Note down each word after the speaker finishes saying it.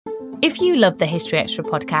If you love the History Extra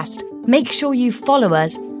podcast, make sure you follow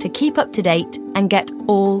us to keep up to date and get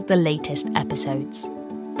all the latest episodes.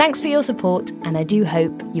 Thanks for your support, and I do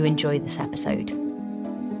hope you enjoy this episode.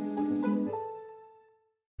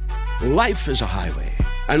 Life is a highway,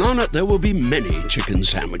 and on it there will be many chicken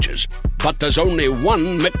sandwiches. But there's only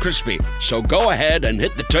one McCrispy. So go ahead and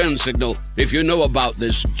hit the turn signal if you know about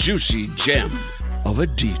this juicy gem of a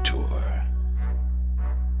detour.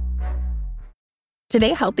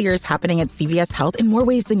 Today, Healthier is happening at CVS Health in more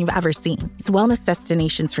ways than you've ever seen. It's wellness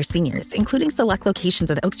destinations for seniors, including select locations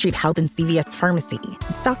with Oak Street Health and CVS Pharmacy.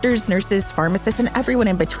 It's doctors, nurses, pharmacists, and everyone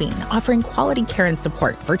in between, offering quality care and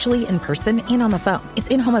support virtually, in person, and on the phone. It's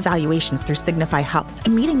in-home evaluations through Signify Health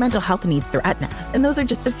and meeting mental health needs through Aetna. And those are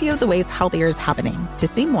just a few of the ways Healthier is happening. To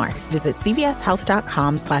see more, visit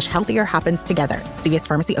cvshealth.com/healthier happens together. CVS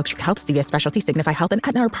Pharmacy, Oak Street Health, CVS Specialty, Signify Health, and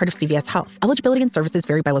Aetna are part of CVS Health. Eligibility and services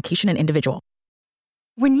vary by location and individual.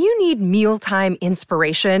 When you need mealtime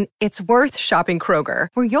inspiration, it's worth shopping Kroger,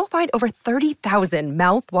 where you'll find over 30,000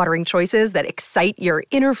 mouth-watering choices that excite your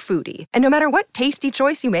inner foodie. And no matter what tasty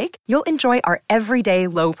choice you make, you'll enjoy our everyday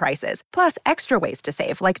low prices, plus extra ways to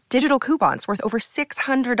save, like digital coupons worth over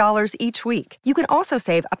 $600 each week. You can also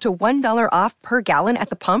save up to $1 off per gallon at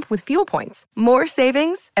the pump with fuel points. More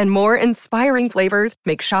savings and more inspiring flavors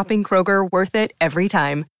make shopping Kroger worth it every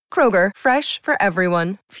time. Kroger, fresh for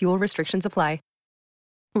everyone. Fuel restrictions apply.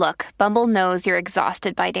 Look, Bumble knows you're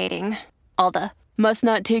exhausted by dating. All the, must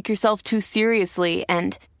not take yourself too seriously,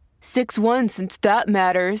 and 6'1" since that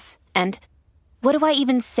matters, and what do I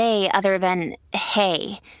even say other than,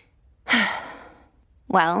 hey?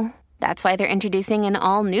 Well, that's why they're introducing an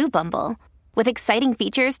all-new Bumble, with exciting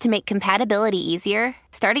features to make compatibility easier,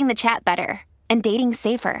 starting the chat better, and dating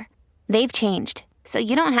safer. They've changed, so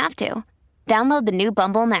you don't have to. Download the new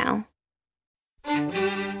Bumble now.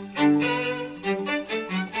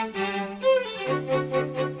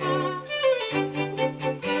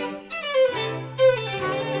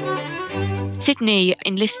 Sidney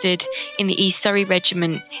enlisted in the East Surrey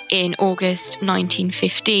Regiment in August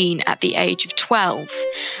 1915 at the age of 12,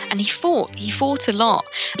 and he fought a lot.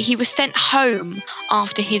 He was sent home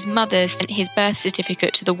after his mother sent his birth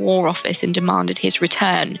certificate to the War Office and demanded his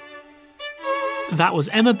return. That was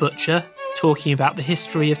Emma Butcher talking about the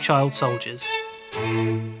history of child soldiers.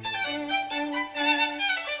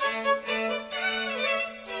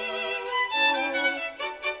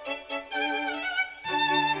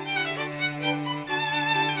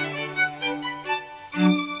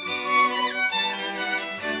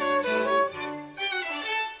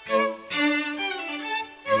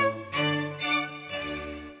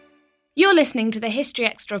 You're listening to the History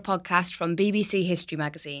Extra podcast from BBC History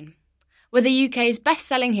Magazine. We're the UK's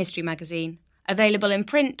best-selling history magazine, available in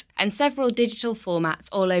print and several digital formats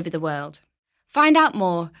all over the world. Find out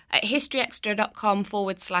more at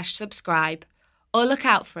historyextra.com/subscribe, or look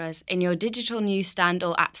out for us in your digital newsstand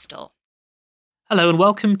or app store. Hello and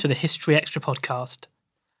welcome to the History Extra podcast.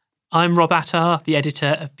 I'm Rob Attar, the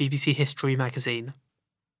editor of BBC History Magazine.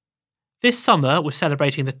 This summer we're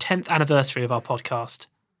celebrating the 10th anniversary of our podcast.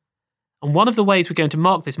 And one of the ways we're going to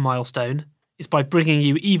mark this milestone is by bringing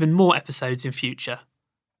you even more episodes in future.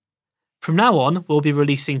 From now on, we'll be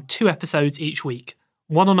releasing 2 episodes each week,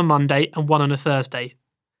 one on a Monday and one on a Thursday.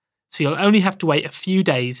 So you'll only have to wait a few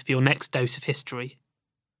days for your next dose of history.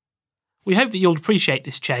 We hope that you'll appreciate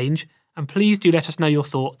this change, and please do let us know your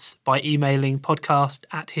thoughts by emailing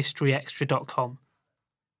podcast@historyextra.com.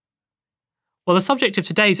 Well, the subject of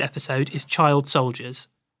today's episode is child soldiers.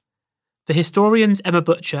 The historians Emma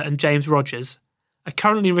Butcher and James Rogers are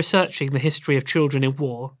currently researching the history of children in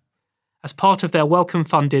war as part of their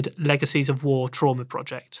Wellcome-funded Legacies of War Trauma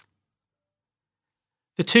project.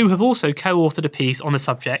 The two have also co-authored a piece on the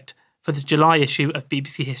subject for the July issue of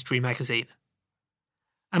BBC History magazine.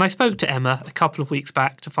 And I spoke to Emma a couple of weeks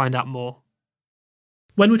back to find out more.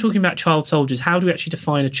 When we're talking about child soldiers, how do we actually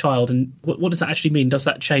define a child, and what does that actually mean? Does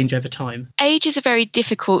that change over time? Age is a very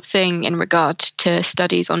difficult thing in regard to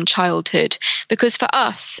studies on childhood, because for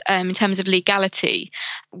us, in terms of legality,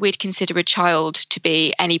 we'd consider a child to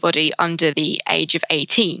be anybody under the age of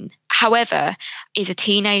 18. However, is a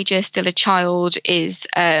teenager still a child?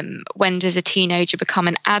 When does a teenager become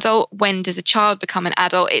an adult? When does a child become an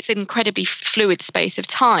adult? It's an incredibly fluid space of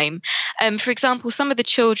time. For example, some of the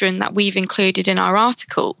children that we've included in our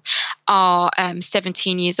article are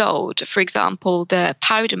 17 years old. For example, the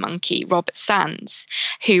powder monkey, Robert Sands,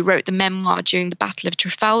 who wrote the memoir during the Battle of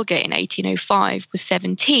Trafalgar in 1805, was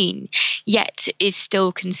 17, yet is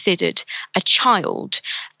still considered a child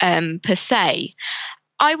per se.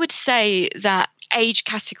 I would say that age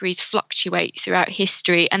categories fluctuate throughout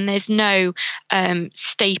history, and there's no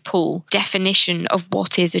staple definition of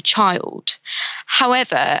what is a child.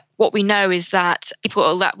 However, what we know is that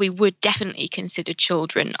people that we would definitely consider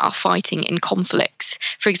children are fighting in conflicts.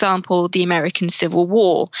 For example, the American Civil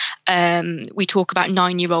War. We talk about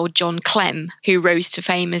 9-year-old John Clem, who rose to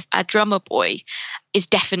fame as a drummer boy, is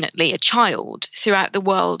definitely a child. Throughout the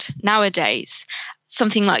world nowadays,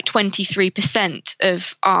 something like 23%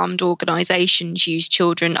 of armed organisations use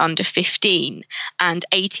children under 15 and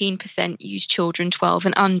 18% use children 12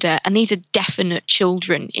 and under. And these are definite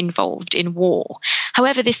children involved in war.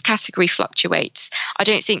 However, this category fluctuates. I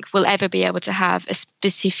don't think we'll ever be able to have a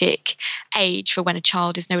specific age for when a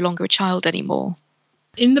child is no longer a child anymore.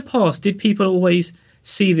 In the past, did people always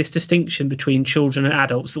see this distinction between children and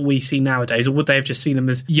adults that we see nowadays, or would they have just seen them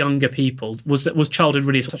as younger people? Was childhood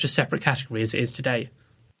really such a separate category as it is today?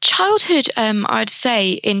 Childhood, I'd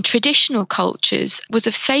say, in traditional cultures was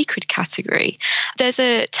a sacred category. There's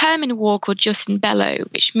a term in war called jus in bello,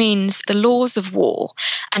 which means the laws of war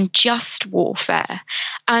and just warfare.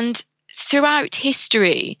 And throughout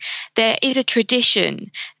history, there is a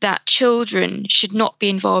tradition that children should not be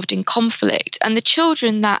involved in conflict. And the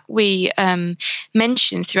children that we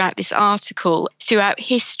mention throughout this article, throughout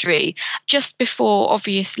history, just before,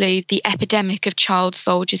 obviously, the epidemic of child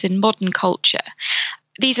soldiers in modern culture,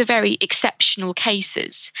 these are very exceptional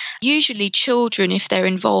cases. Usually children, if they're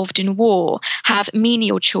involved in war, have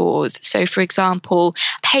menial chores. So, for example,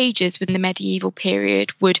 pages within the medieval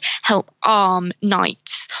period would help arm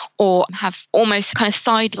knights or have almost kind of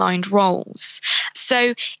sidelined roles.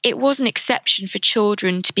 So it was an exception for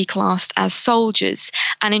children to be classed as soldiers.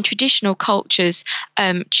 And in traditional cultures,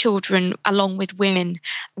 children, along with women,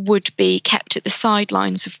 would be kept at the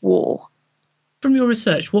sidelines of war. From your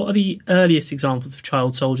research, what are the earliest examples of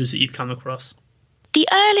child soldiers that you've come across? The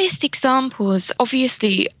earliest examples,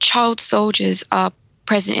 obviously, child soldiers are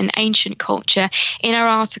present in ancient culture. In our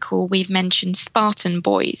article, we've mentioned Spartan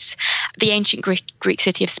boys. The ancient Greek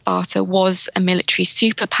city of Sparta was a military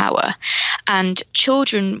superpower, and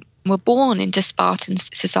children were born into Spartan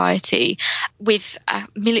society with a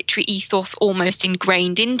military ethos almost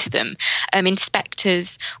ingrained into them.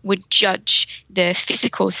 Inspectors would judge the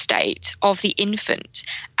physical state of the infant,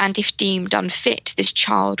 and if deemed unfit, this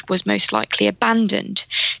child was most likely abandoned.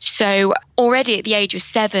 So already at the age of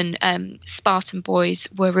 7, Spartan boys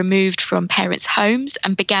were removed from parents' homes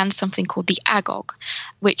and began something called the Agog,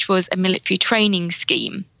 which was a military training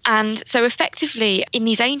scheme. And so effectively, in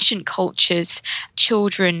these ancient cultures,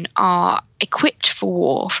 children are equipped for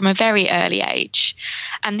war from a very early age.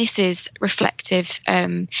 And this is reflective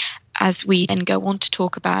as we then go on to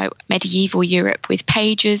talk about medieval Europe with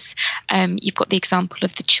pages. You've got the example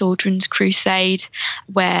of the Children's Crusade,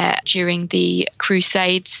 where during the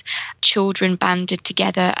Crusades, children banded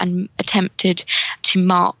together and attempted to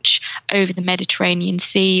march over the Mediterranean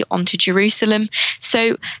Sea onto Jerusalem.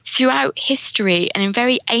 So throughout history and in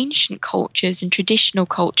very ancient cultures and traditional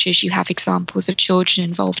cultures, you have examples of children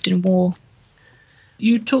involved in war.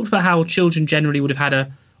 You talked about how children generally would have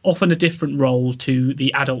had often a different role to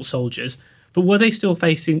the adult soldiers, but were they still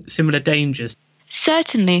facing similar dangers?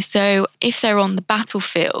 Certainly. So if they're on the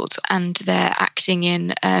battlefield and they're acting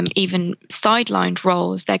in even sidelined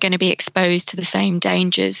roles, they're going to be exposed to the same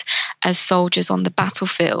dangers as soldiers on the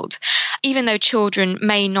battlefield. Even though children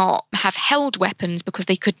may not have held weapons because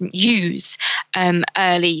they couldn't use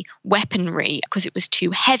early weaponry because it was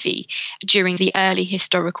too heavy during the early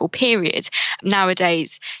historical period,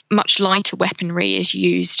 nowadays much lighter weaponry is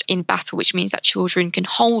used in battle, which means that children can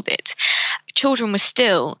hold it. Children were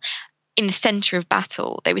still in the centre of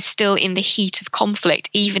battle. They were still in the heat of conflict,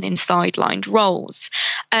 even in sidelined roles.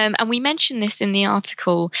 And we mentioned this in the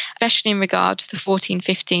article, especially in regard to the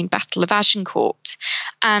 1415 Battle of Agincourt.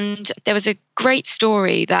 And there was a great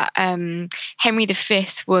story that Henry V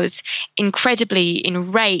was incredibly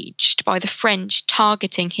enraged by the French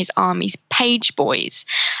targeting his army's page boys.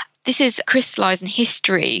 This is crystallised in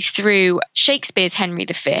history through Shakespeare's Henry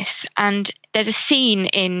V, and there's a scene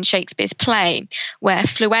in Shakespeare's play where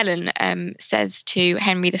Llewellyn says to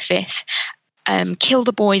Henry V, kill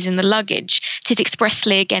the boys in the luggage, 'tis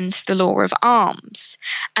expressly against the law of arms.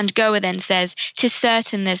 And Gower then says, 'tis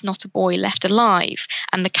certain there's not a boy left alive,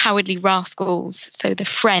 and the cowardly rascals, so the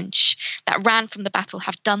French, that ran from the battle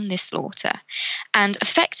have done this slaughter. And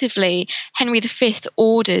effectively, Henry V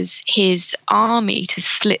orders his army to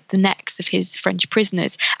slit the necks of his French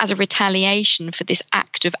prisoners as a retaliation for this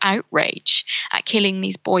act of outrage at killing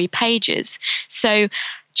these boy pages. So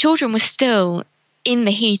children were still in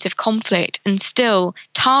the heat of conflict and still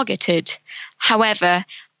targeted. However,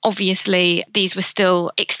 obviously these were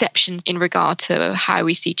still exceptions in regard to how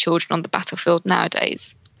we see children on the battlefield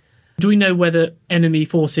nowadays. Do we know whether enemy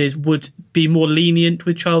forces would be more lenient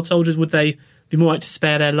with child soldiers? Would they be more likely to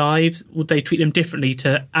spare their lives? Would they treat them differently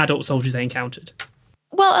to adult soldiers they encountered?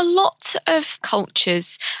 Well, a lot of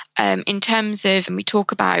cultures, in terms of, and we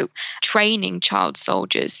talk about training child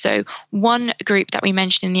soldiers. So one group that we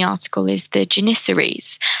mentioned in the article is the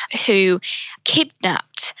Janissaries, who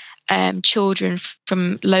kidnapped children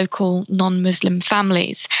from local non-Muslim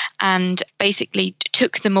families and basically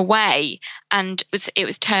took them away. And it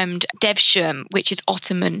was termed devshirm, which is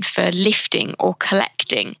Ottoman for lifting or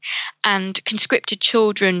collecting. And conscripted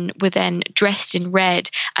children were then dressed in red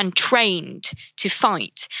and trained to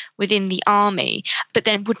fight within the army, but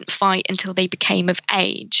then wouldn't fight until they became of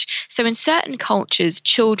age. So in certain cultures,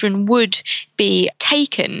 children would be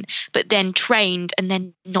taken, but then trained and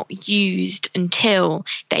then not used until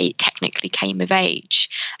they technically came of age.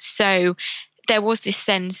 So there was this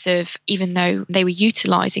sense of, even though they were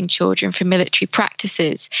utilising children for military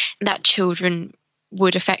practices, that children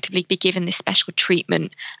would effectively be given this special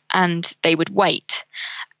treatment and they would wait.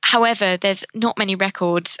 However, there's not many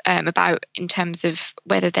records about in terms of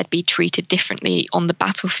whether they'd be treated differently on the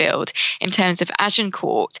battlefield. In terms of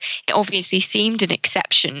Agincourt, it obviously seemed an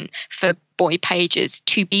exception for boy pages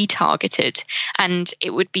to be targeted, and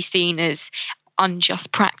it would be seen as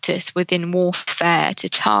unjust practice within warfare to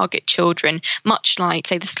target children, much like,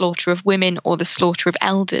 say, the slaughter of women or the slaughter of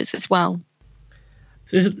elders as well.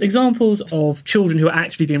 So there's examples of children who are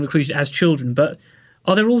actually being recruited as children, but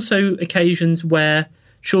are there also occasions where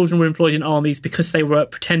children were employed in armies because they were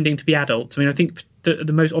pretending to be adults? I mean, I think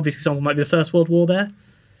the most obvious example might be the First World War there.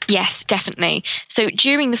 Yes, definitely. So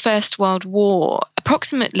during the First World War,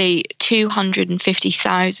 approximately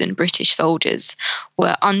 250,000 British soldiers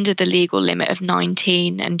were under the legal limit of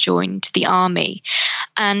 19 and joined the army.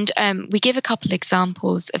 And we give a couple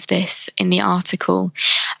examples of this in the article.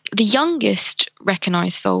 The youngest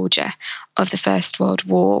recognised soldier of the First World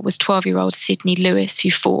War was 12-year-old Sidney Lewis,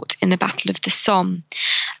 who fought in the Battle of the Somme.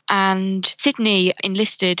 And Sidney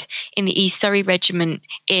enlisted in the East Surrey Regiment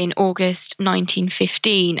in August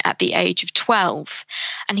 1915 at the age of 12.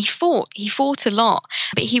 And he fought a lot,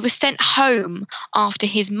 but he was sent home after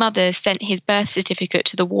his mother sent his birth certificate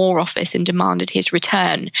to the War Office and demanded his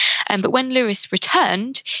return. But when Lewis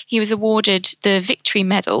returned, he was awarded the Victory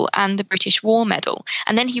Medal and the British War Medal.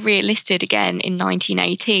 And then he re-enlisted again in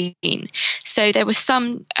 1918. So there were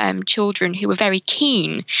some children who were very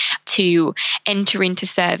keen to enter into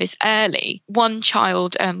service early. One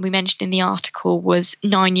child we mentioned in the article was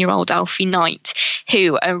 9-year-old Alfie Knight,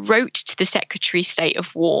 who wrote to the Secretary of State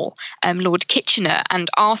of War, Lord Kitchener, and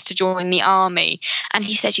asked to join the army. And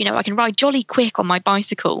he said, I can ride jolly quick on my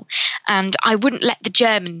bicycle and I wouldn't let the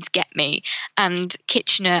Germans get me. And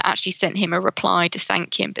Kitchener actually sent him a reply to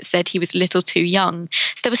thank him, but said he was a little too young.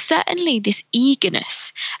 So there was certainly this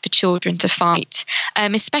eagerness for children to fight,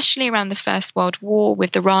 especially around the First World War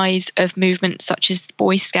with the rise of movements such as the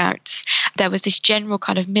Boy Scouts. There was this general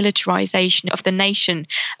kind of militarization of the nation,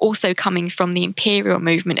 also coming from the imperial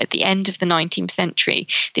movement at the end of the 19th century,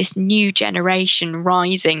 this new generation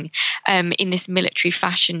rising in this military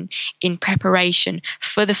fashion in preparation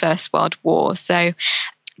for the First World War. So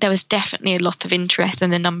there was definitely a lot of interest,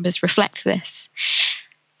 and the numbers reflect this.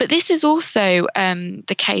 But this is also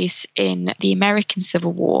the case in the American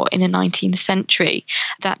Civil War in the 19th century,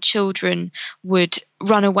 that children would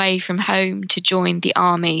run away from home to join the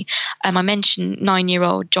army. I mentioned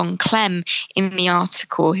 9-year-old John Clem in the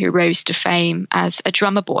article, who rose to fame as a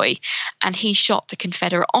drummer boy, and he shot a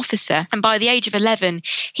Confederate officer. And by the age of 11,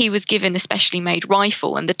 he was given a specially made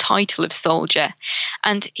rifle and the title of soldier.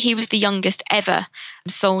 And he was the youngest ever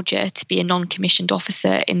soldier to be a non-commissioned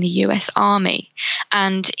officer in the US Army.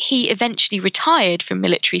 And he eventually retired from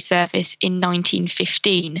military service in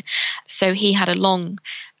 1915. So he had a long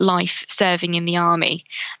life serving in the army,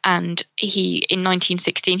 and in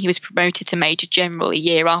 1916 he was promoted to Major General a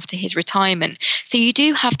year after his retirement. So you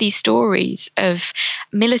do have these stories of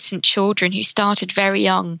militant children who started very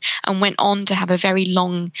young and went on to have a very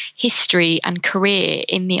long history and career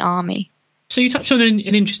in the army. So you touched on an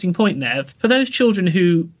interesting point there. For those children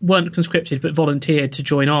who weren't conscripted but volunteered to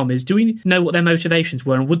join armies, do we know what their motivations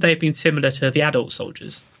were, and would they have been similar to the adult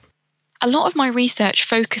soldiers? A lot of my research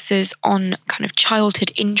focuses on kind of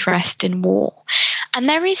childhood interest in war. And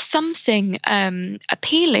there is something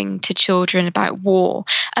appealing to children about war.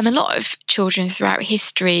 A lot of children throughout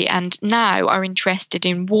history and now are interested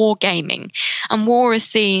in war gaming. And war is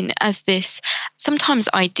seen as this sometimes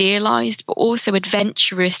idealised but also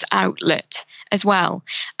adventurous outlet as well.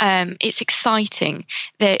 It's exciting,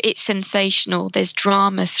 it's sensational, there's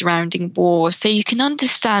drama surrounding war, so you can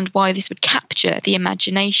understand why this would capture the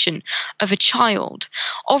imagination of a child.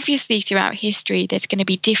 Obviously, throughout history, there's going to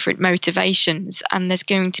be different motivations, and there's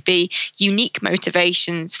going to be unique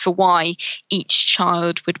motivations for why each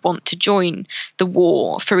child would want to join the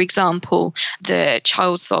war. For example, the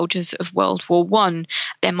child soldiers of World War I,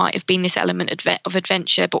 there might have been this element of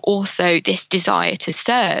adventure, but also this desire to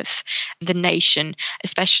serve the nation,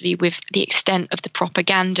 especially with the extent of the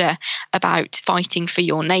propaganda about fighting for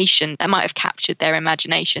your nation that might have captured their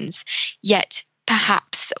imaginations. Yet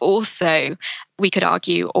perhaps also we could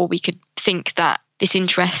argue, or we could think, that this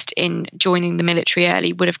interest in joining the military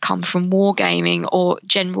early would have come from wargaming or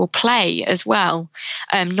general play as well,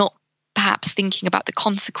 not perhaps thinking about the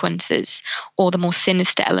consequences or the more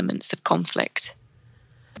sinister elements of conflict.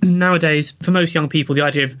 Nowadays, for most young people, the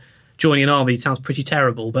idea of joining an army sounds pretty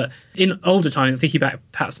terrible, but in older times, thinking about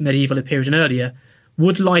perhaps the medieval period and earlier,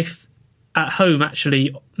 would life at home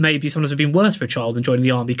actually maybe sometimes have been worse for a child than joining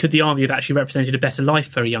the army? Could the army have actually represented a better life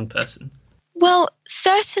for a young person? Well,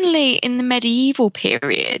 certainly in the medieval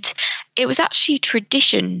period, it was actually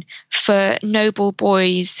tradition for noble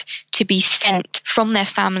boys to be sent from their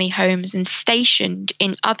family homes and stationed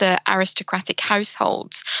in other aristocratic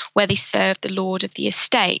households where they served the lord of the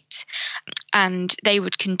estate. And they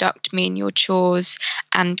would conduct menial chores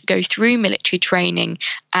and go through military training,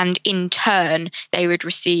 and in turn they would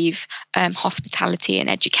receive hospitality and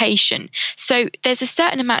education. So there's a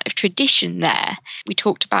certain amount of tradition there. We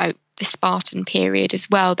talked about the Spartan period as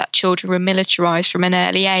well, that children were militarized from an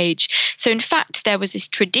early age. So in fact, there was this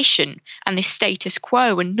tradition and this status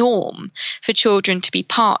quo and norm for children to be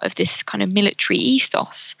part of this kind of military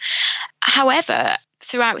ethos. However,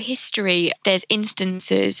 throughout history, there's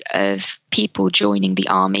instances of people joining the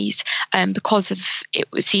armies because of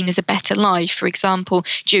it was seen as a better life. For example,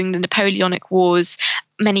 during the Napoleonic Wars,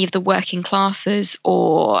 many of the working classes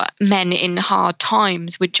or men in hard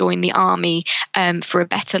times would join the army for a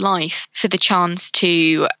better life, for the chance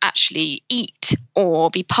to actually eat or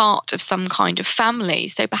be part of some kind of family.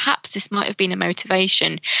 So perhaps this might have been a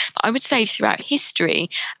motivation. But I would say throughout history,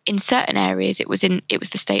 in certain areas, it was the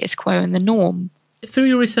status quo and the norm. Through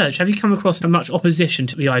your research, have you come across much opposition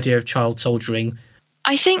to the idea of child soldiering?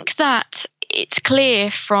 I think that it's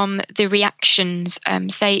clear from the reactions,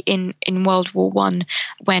 say in World War I,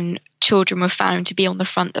 when children were found to be on the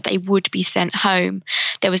front, that they would be sent home.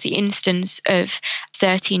 There was the instance of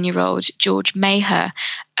 13-year-old George Maher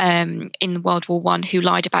in World War I who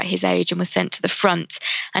lied about his age and was sent to the front.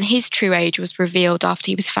 And his true age was revealed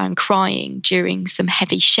after he was found crying during some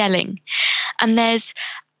heavy shelling. And there's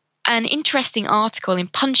an interesting article in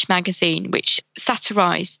Punch magazine which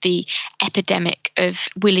satirised the epidemic of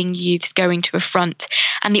willing youths going to a front,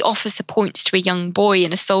 and the officer points to a young boy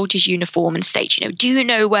in a soldier's uniform and states, do you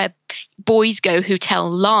know where boys go who tell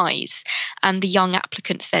lies? And the young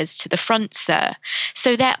applicant says, to the front, sir.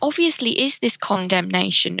 So there obviously is this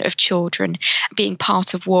condemnation of children being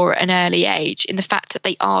part of war at an early age, in the fact that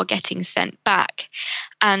they are getting sent back.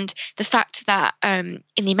 And the fact that in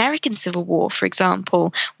the American Civil War, for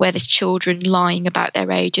example, where there's children lying about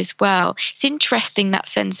their age as well, it's interesting, that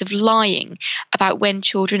sense of lying about when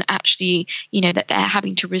children actually, that they're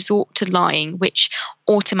having to resort to lying, which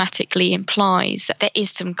automatically implies that there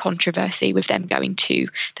is some controversy with them going to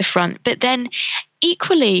the front. But then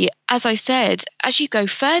equally, as I said, as you go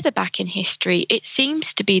further back in history, it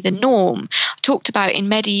seems to be the norm. I talked about in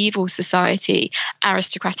medieval society,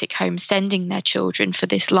 aristocratic homes sending their children for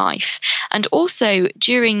this life. And also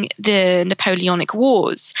during the Napoleonic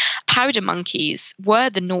Wars, powder monkeys were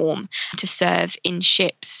the norm to serve in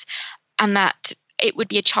ships, and that it would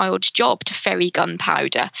be a child's job to ferry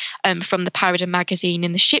gunpowder from the powder magazine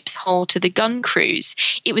in the ship's hull to the gun crews.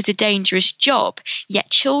 It was a dangerous job,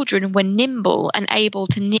 yet children were nimble and able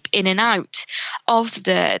to nip in and out of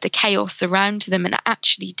the chaos around them and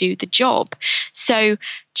actually do the job. So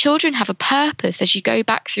children have a purpose. As you go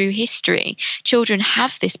back through history, children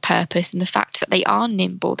have this purpose in the fact that they are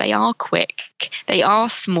nimble, they are quick, they are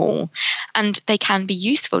small, and they can be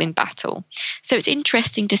useful in battle. So it's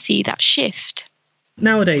interesting to see that shift.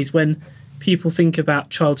 Nowadays, when people think about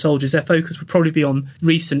child soldiers, their focus would probably be on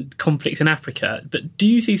recent conflicts in Africa. But do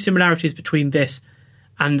you see similarities between this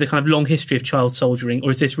and the kind of long history of child soldiering, or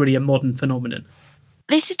is this really a modern phenomenon?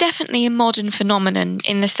 This is definitely a modern phenomenon,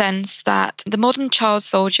 in the sense that the modern child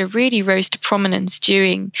soldier really rose to prominence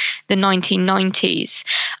during the 1990s.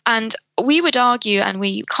 And We would argue, and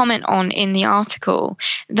we comment on in the article,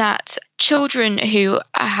 that children who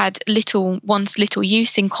had once little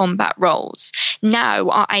use in combat roles now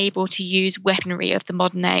are able to use weaponry of the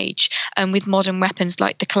modern age, with modern weapons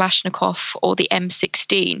like the Kalashnikov or the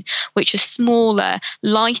M16, which are smaller,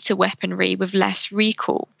 lighter weaponry with less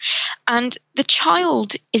recoil. And the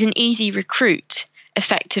child is an easy recruit,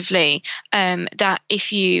 effectively, that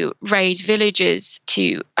if you raid villages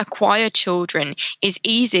to acquire children is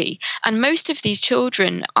easy. And most of these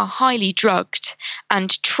children are highly drugged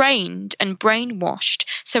and trained and brainwashed.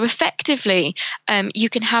 So effectively, you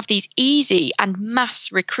can have these easy and mass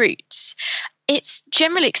recruits. It's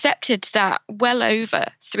generally accepted that well over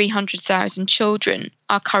 300,000 children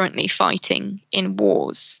are currently fighting in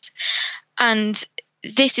wars. And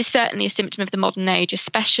this is certainly a symptom of the modern age,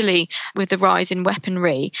 especially with the rise in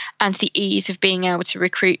weaponry and the ease of being able to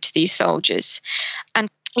recruit these soldiers. And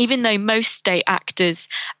even though most state actors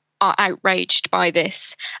are outraged by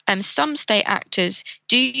this, some state actors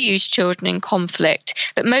do use children in conflict,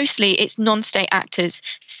 but mostly it's non-state actors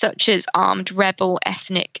such as armed rebel,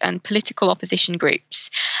 ethnic and political opposition groups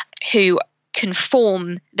who can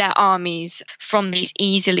form their armies from these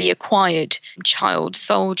easily acquired child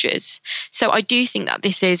soldiers. So I do think that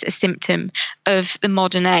this is a symptom of the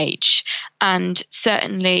modern age, and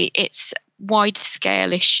certainly it's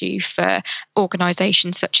wide-scale issue for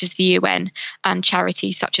organisations such as the UN and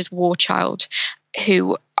charities such as War Child,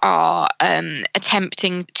 who are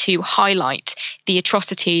attempting to highlight the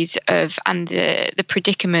atrocities of and the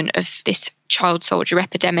predicament of this child soldier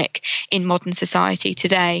epidemic in modern society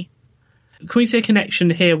today. Can we see a connection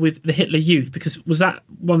here with the Hitler Youth? Because was that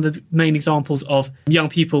one of the main examples of young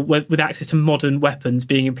people with access to modern weapons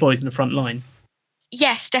being employed in the front line?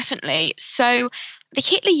 Yes, definitely. So the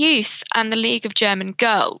Hitler Youth and the League of German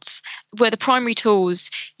Girls were the primary tools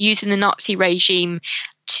used in the Nazi regime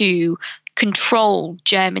to control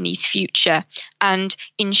Germany's future and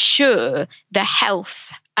ensure the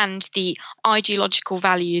health and the ideological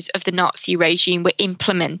values of the Nazi regime were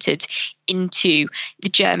implemented into the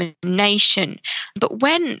German nation. But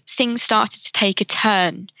when things started to take a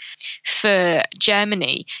turn for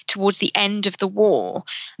Germany towards the end of the war,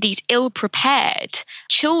 these ill-prepared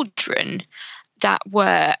children that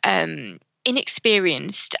were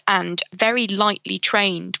inexperienced and very lightly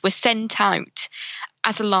trained were sent out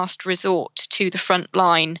as a last resort to the front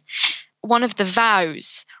line. One of the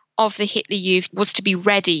vows of the Hitler Youth was to be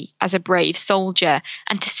ready as a brave soldier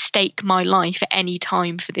and to stake my life at any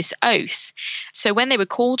time for this oath. So when they were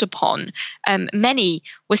called upon, many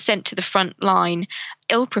were sent to the front line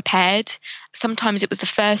ill-prepared. Sometimes it was the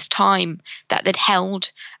first time that they'd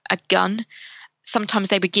held a gun. Sometimes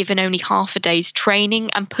they were given only half a day's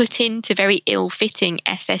training and put into very ill-fitting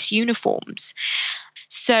SS uniforms.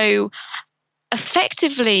 So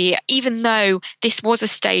effectively, even though this was a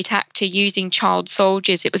state actor using child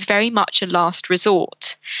soldiers, it was very much a last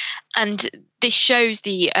resort. And this shows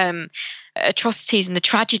the atrocities and the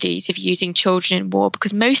tragedies of using children in war,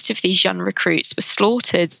 because most of these young recruits were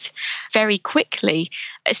slaughtered very quickly,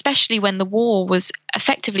 especially when the war was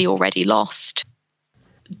effectively already lost.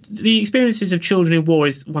 The experiences of children in war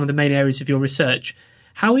is one of the main areas of your research.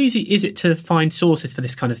 How easy is it to find sources for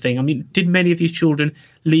this kind of thing? I mean, did many of these children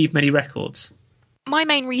leave many records? My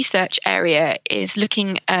main research area is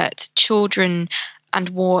looking at children and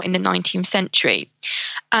war in the 19th century.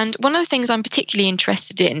 And one of the things I'm particularly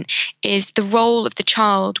interested in is the role of the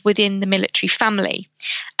child within the military family.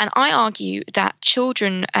 And I argue that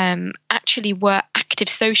children actually were active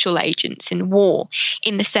social agents in war,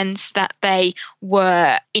 in the sense that they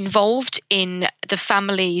were involved in the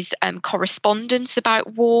family's correspondence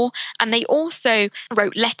about war, and they also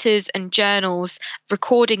wrote letters and journals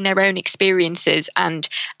recording their own experiences and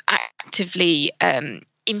actively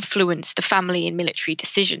influenced the family in military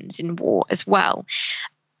decisions in war as well.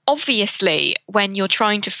 Obviously, when you're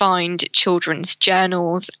trying to find children's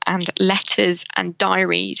journals and letters and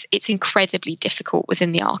diaries, it's incredibly difficult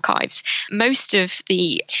within the archives. Most of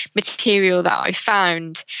the material that I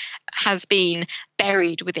found has been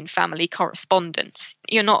buried within family correspondence.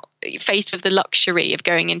 You're not faced with the luxury of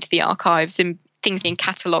going into the archives and things being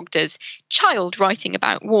catalogued as child writing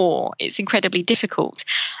about war. It's incredibly difficult.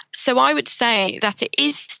 So I would say that it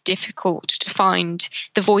is difficult to find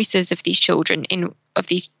the voices of these children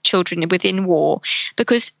within war,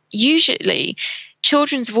 because usually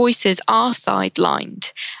children's voices are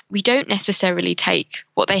sidelined. We don't necessarily take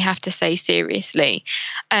what they have to say seriously.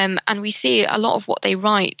 And we see a lot of what they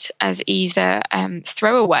write as either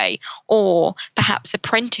throwaway or perhaps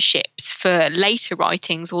apprenticeships for later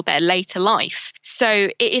writings or their later life. So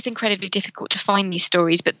it is incredibly difficult to find these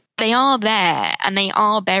stories, but they are there and they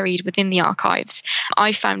are buried within the archives.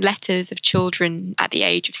 I found letters of children at the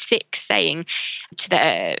age of 6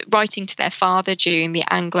 writing to their father during the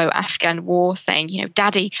Anglo-Afghan war saying,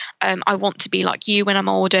 Daddy, I want to be like you when I'm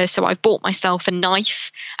older, so I've bought myself a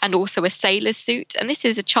knife and also a sailor's suit. And this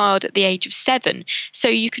is a child at the age of 7. So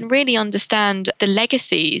you can really understand the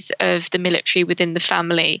legacies of the military within the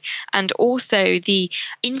family and also the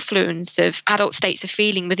influence of adult states of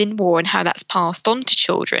feeling within war and how that's passed on to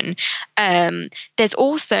children. There's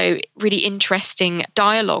also really interesting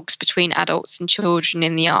dialogues between adults and children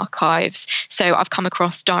in the archives. So I've come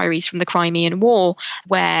across diaries from the Crimean War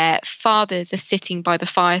where fathers are sitting by the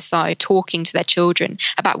fireside talking to their children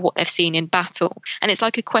about what they've seen in battle. And it's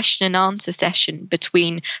like a question and answer session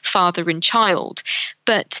between father and child.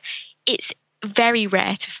 But it's very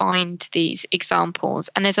rare to find these examples,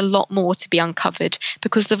 and there's a lot more to be uncovered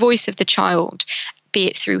because the voice of the child, be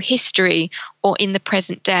it through history or in the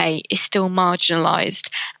present day, is still marginalised.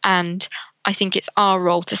 And I think it's our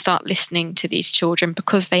role to start listening to these children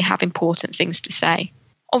because they have important things to say.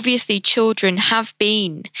 Obviously, children have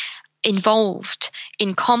been involved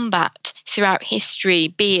in combat throughout history,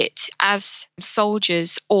 be it as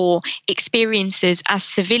soldiers or experiences as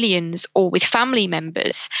civilians or with family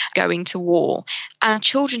members going to war. And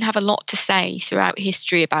children have a lot to say throughout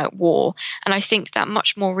history about war. And I think that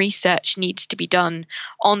much more research needs to be done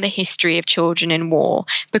on the history of children in war,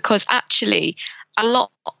 because actually a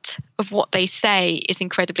lot of what they say is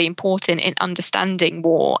incredibly important in understanding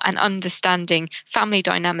war and understanding family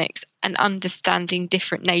dynamics and understanding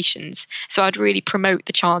different nations. So I'd really promote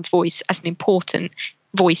the child's voice as an important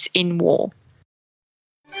voice in war.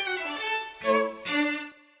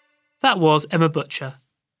 That was Emma Butcher,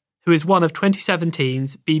 who is one of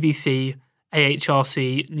 2017's BBC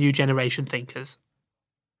AHRC New Generation Thinkers.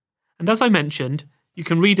 And as I mentioned, you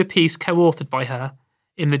can read a piece co-authored by her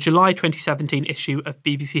in the July 2017 issue of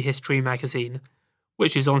BBC History magazine,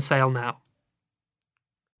 which is on sale now.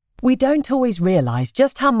 We don't always realise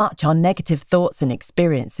just how much our negative thoughts and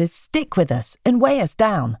experiences stick with us and weigh us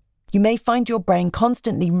down. You may find your brain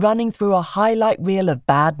constantly running through a highlight reel of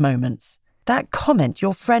bad moments. That comment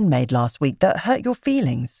your friend made last week that hurt your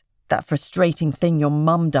feelings. That frustrating thing your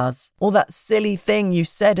mum does. Or that silly thing you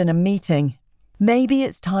said in a meeting. Maybe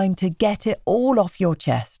it's time to get it all off your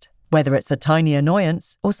chest. Whether it's a tiny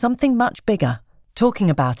annoyance or something much bigger,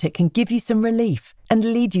 talking about it can give you some relief and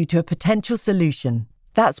lead you to a potential solution.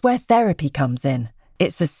 That's where therapy comes in.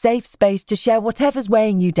 It's a safe space to share whatever's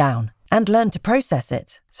weighing you down and learn to process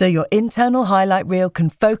it, so your internal highlight reel can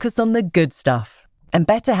focus on the good stuff. And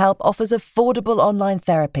BetterHelp offers affordable online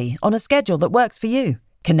therapy on a schedule that works for you.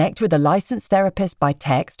 Connect with a licensed therapist by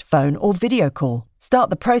text, phone, or video call. Start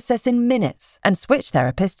the process in minutes and switch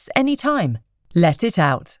therapists anytime. Let it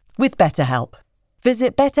out with BetterHelp.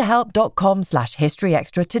 Visit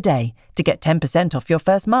betterhelp.com/historyextra today to get 10% off your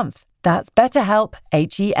first month. That's BetterHelp,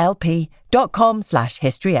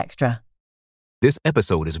 HELP.com/historyextra. This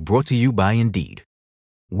episode is brought to you by Indeed.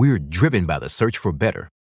 We're driven by the search for better,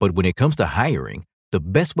 but when it comes to hiring, the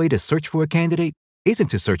best way to search for a candidate isn't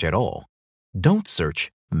to search at all. Don't search,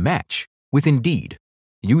 match with Indeed.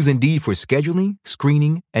 Use Indeed for scheduling,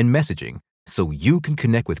 screening, and messaging so you can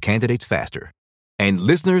connect with candidates faster. And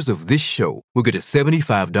listeners of this show will get a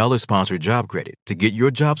 $75 sponsored job credit to get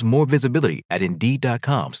your jobs more visibility at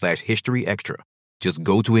Indeed.com/historyextra. Just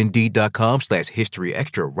go to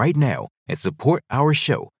Indeed.com/historyextra right now and support our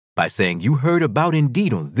show by saying you heard about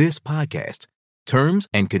Indeed on this podcast. Terms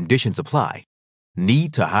and conditions apply.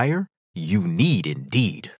 Need to hire? You need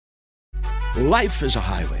Indeed. Life is a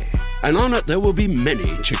highway, and on it there will be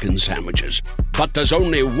many chicken sandwiches. But there's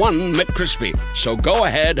only one McCrispy. So go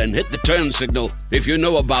ahead and hit the turn signal if you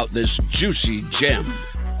know about this juicy gem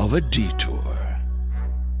of a detour.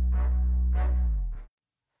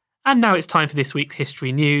 And now it's time for this week's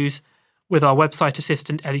History News, with our website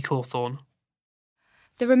assistant Ellie Cawthorne.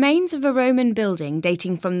 The remains of a Roman building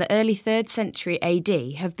dating from the early 3rd century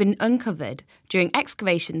AD have been uncovered during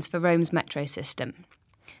excavations for Rome's metro system.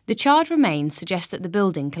 The charred remains suggest that the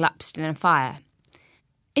building collapsed in a fire.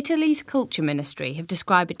 Italy's Culture Ministry have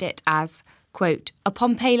described it as, quote, a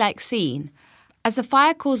Pompeii-like scene, as the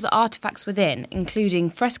fire caused the artefacts within, including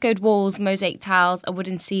frescoed walls, mosaic tiles, a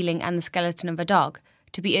wooden ceiling and the skeleton of a dog,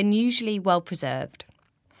 to be unusually well preserved.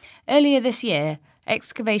 Earlier this year,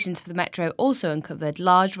 excavations for the metro also uncovered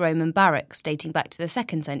large Roman barracks dating back to the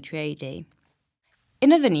 2nd century AD.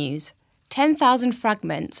 In other news, 10,000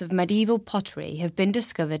 fragments of medieval pottery have been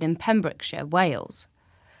discovered in Pembrokeshire, Wales.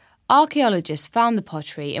 Archaeologists found the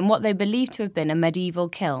pottery in what they believe to have been a medieval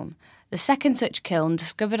kiln, the second such kiln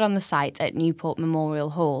discovered on the site at Newport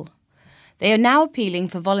Memorial Hall. They are now appealing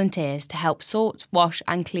for volunteers to help sort, wash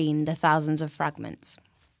and clean the thousands of fragments.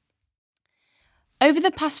 Over the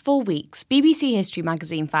past 4 weeks, BBC History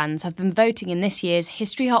Magazine fans have been voting in this year's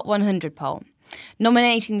History Hot 100 poll,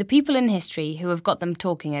 nominating the people in history who have got them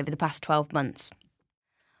talking over the past 12 months.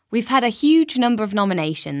 We've had a huge number of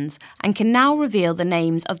nominations and can now reveal the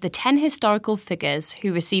names of the 10 historical figures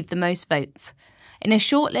who received the most votes, in a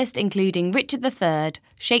shortlist including Richard III,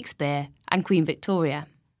 Shakespeare and Queen Victoria.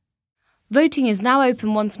 Voting is now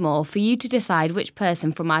open once more for you to decide which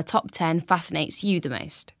person from our top 10 fascinates you the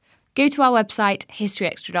most. Go to our website,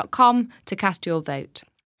 historyextra.com, to cast your vote.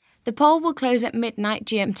 The poll will close at midnight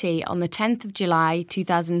GMT on the 10th of July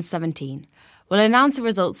 2017. We'll announce the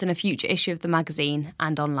results in a future issue of the magazine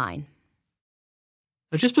and online.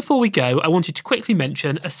 Now, just before we go, I wanted to quickly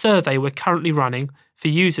mention a survey we're currently running for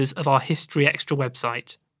users of our History Extra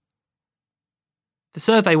website. The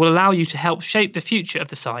survey will allow you to help shape the future of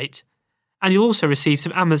the site, and you'll also receive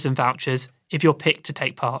some Amazon vouchers if you're picked to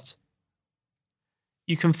take part.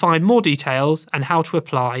 You can find more details and how to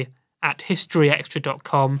apply at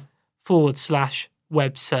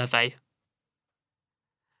historyextra.com/web survey.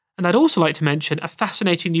 And I'd also like to mention a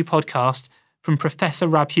fascinating new podcast from Professor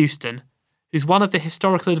Rab Houston, who's one of the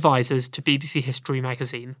historical advisors to BBC History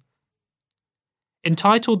magazine.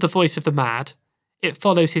 Entitled The Voice of the Mad, it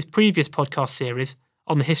follows his previous podcast series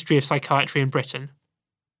on the history of psychiatry in Britain.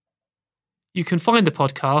 You can find the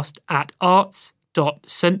podcast at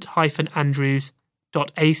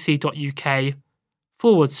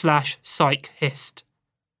arts.st-andrews.ac.uk/psychhist,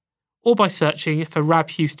 or by searching for Rab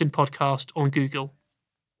Houston Podcast on Google.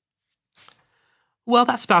 Well,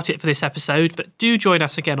 that's about it for this episode, but do join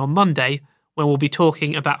us again on Monday when we'll be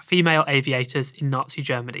talking about female aviators in Nazi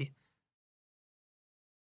Germany.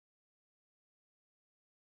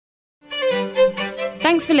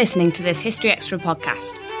 Thanks for listening to this History Extra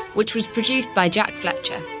podcast, which was produced by Jack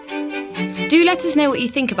Fletcher. Do let us know what you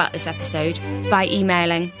think about this episode by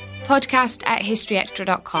emailing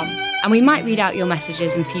podcast@historyextra.com, and we might read out your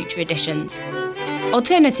messages in future editions.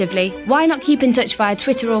 Alternatively, why not keep in touch via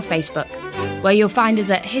Twitter or Facebook, where you'll find us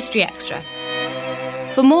at History Extra.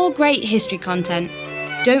 For more great history content,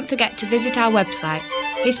 don't forget to visit our website,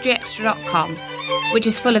 historyextra.com, which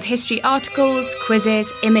is full of history articles,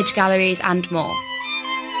 quizzes, image galleries and more.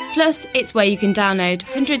 Plus, it's where you can download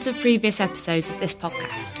hundreds of previous episodes of this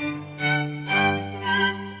podcast.